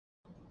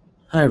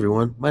Hi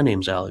everyone, my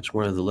name's Alex,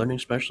 one of the learning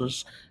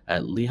specialists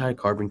at Lehigh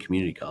Carbon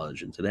Community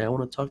College, and today I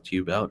want to talk to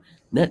you about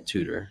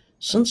NetTutor.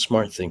 Since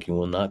Smart Thinking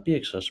will not be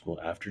accessible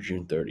after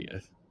June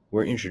 30th,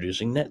 we're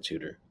introducing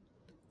NetTutor.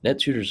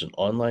 NetTutor is an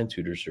online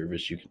tutor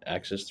service you can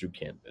access through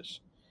Canvas.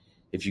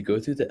 If you go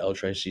through the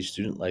LCCC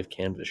Student Life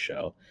Canvas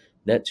shell,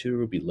 NetTutor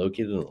will be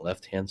located on the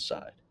left-hand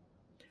side.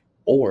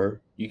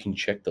 Or you can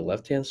check the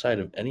left-hand side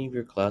of any of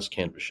your class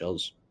Canvas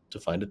shells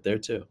to find it there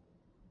too.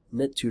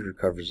 NetTutor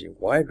covers a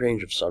wide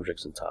range of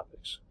subjects and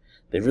topics.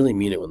 They really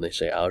mean it when they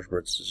say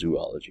algebra to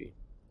zoology.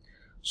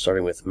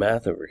 Starting with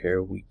math over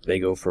here, they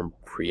go from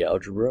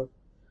pre-algebra,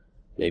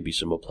 maybe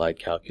some applied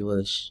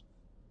calculus,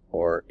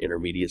 or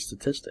intermediate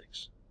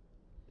statistics.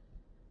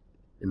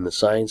 In the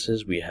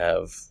sciences, we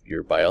have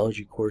your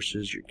biology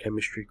courses, your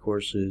chemistry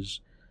courses,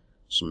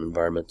 some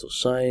environmental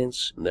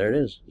science, and there it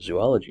is,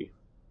 zoology.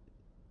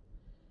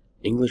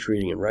 English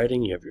reading and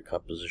writing, you have your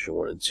composition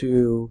 1 and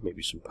 2,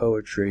 maybe some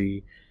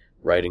poetry,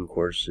 writing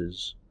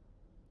courses.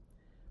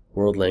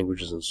 World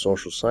languages and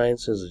social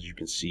sciences, as you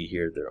can see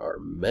here, there are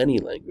many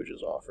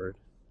languages offered.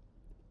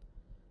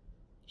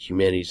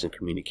 Humanities and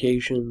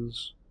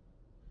communications,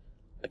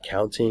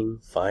 accounting,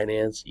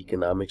 finance,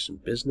 economics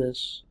and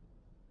business,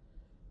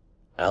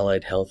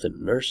 allied health and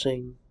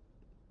nursing,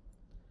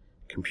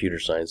 computer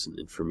science and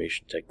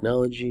information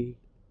technology,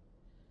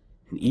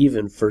 and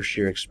even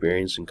first-year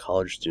experience and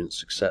college student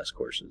success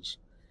courses.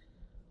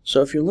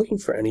 So if you're looking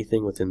for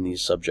anything within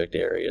these subject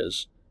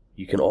areas,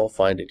 you can all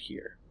find it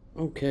here.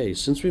 Okay,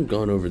 since we've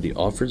gone over the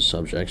offered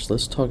subjects,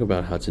 let's talk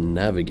about how to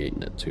navigate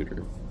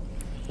NetTutor.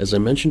 As I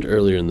mentioned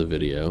earlier in the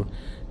video,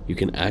 you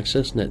can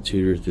access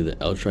NetTutor through the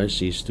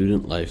LCCC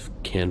Student Life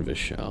Canvas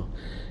shell.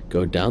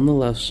 Go down the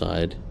left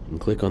side and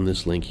click on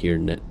this link here,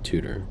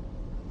 NetTutor.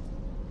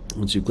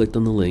 Once you've clicked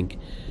on the link,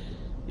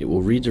 it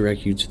will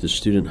redirect you to the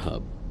Student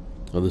Hub.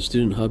 On the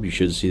Student Hub, you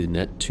should see the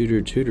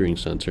NetTutor Tutoring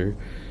Center,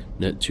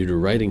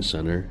 NetTutor Writing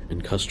Center,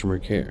 and Customer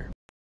Care.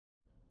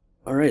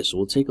 Alright, so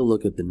we'll take a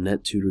look at the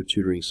NetTutor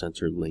Tutoring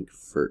Center link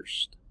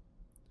first.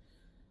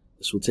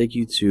 This will take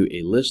you to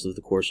a list of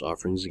the course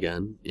offerings,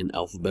 again, in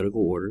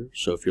alphabetical order.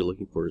 So if you're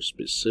looking for a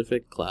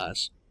specific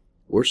class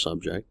or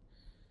subject,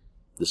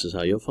 this is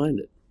how you'll find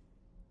it.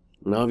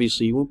 And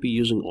obviously you won't be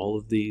using all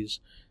of these.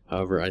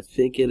 However, I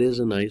think it is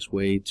a nice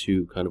way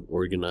to kind of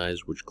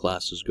organize which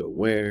classes go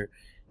where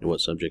and what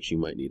subjects you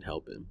might need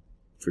help in.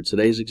 For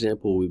today's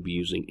example, we'll be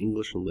using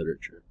English and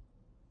Literature.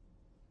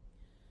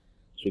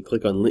 So we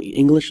click on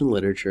English and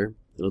Literature.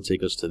 It'll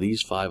take us to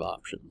these 5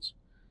 options.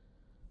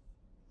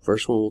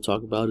 First one we'll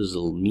talk about is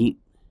the Meet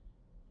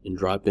and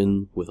Drop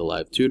In with a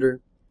Live Tutor.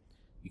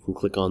 You can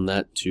click on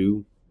that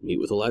to meet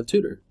with a live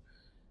tutor.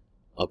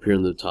 Up here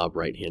in the top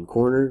right hand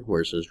corner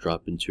where it says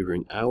Drop In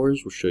Tutoring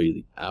Hours will show you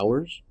the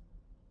hours.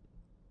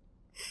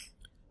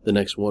 The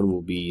next one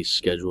will be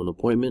Schedule an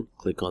Appointment.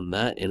 Click on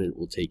that and it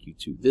will take you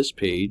to this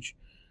page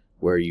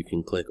where you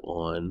can click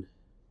on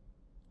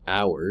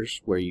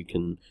Hours, where you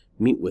can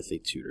meet with a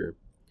tutor.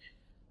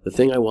 The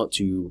thing I want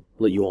to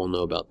let you all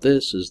know about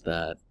this is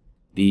that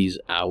these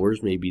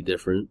hours may be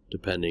different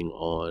depending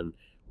on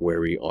where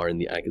we are in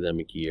the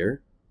academic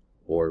year,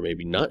 or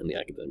maybe not in the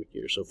academic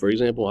year. So for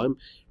example, I'm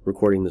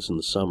recording this in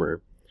the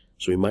summer,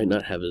 so we might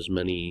not have as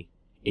many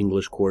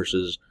English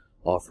courses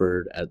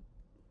offered at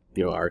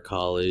our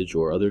college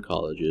or other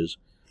colleges,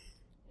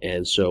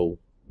 and so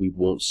we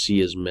won't see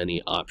as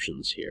many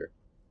options here.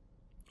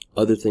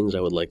 Other things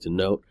I would like to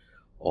note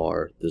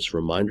are this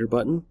reminder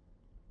button.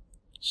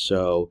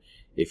 So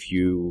if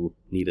you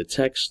need a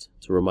text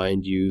to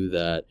remind you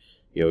that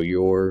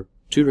your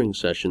tutoring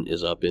session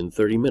is up in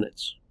 30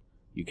 minutes,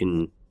 you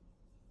can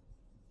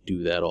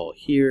do that all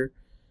here.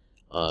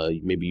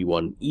 Maybe you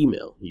want an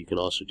email, you can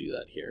also do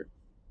that here.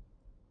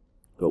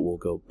 But we'll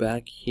go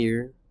back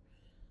here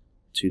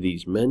to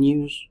these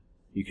menus.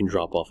 You can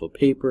drop off a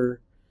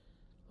paper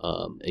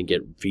and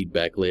get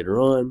feedback later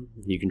on.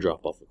 You can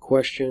drop off a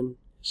question.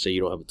 Say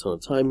you don't have a ton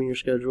of time in your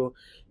schedule,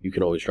 you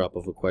can always drop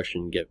off a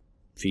question and get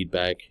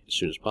feedback as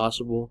soon as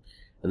possible.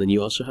 And then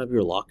you also have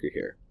your locker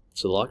here.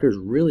 So the locker is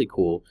really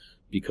cool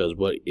because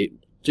what it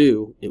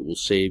will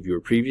save your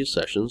previous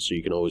sessions, so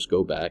you can always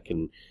go back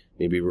and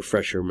maybe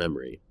refresh your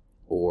memory,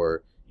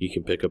 or you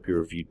can pick up your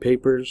reviewed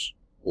papers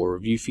or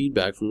review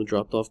feedback from the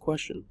dropped off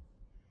question.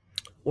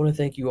 I want to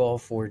thank you all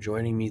for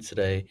joining me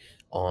today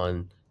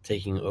on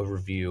taking an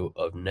overview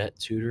of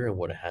NetTutor and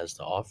what it has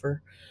to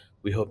offer.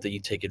 We hope that you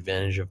take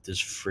advantage of this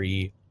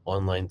free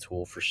online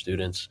tool for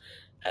students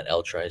at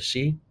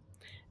LCCC.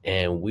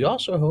 And we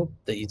also hope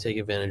that you take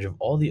advantage of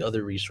all the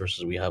other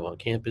resources we have on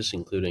campus,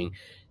 including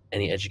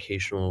any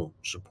educational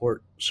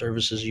support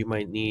services you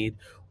might need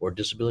or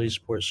disability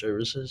support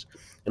services.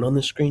 And on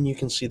the screen, you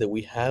can see that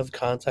we have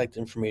contact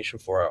information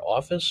for our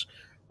office.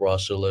 We're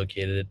also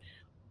located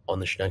on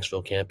the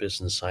Schnecksville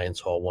campus in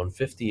Science Hall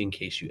 150 in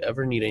case you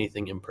ever need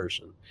anything in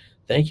person.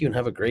 Thank you and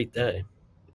have a great day.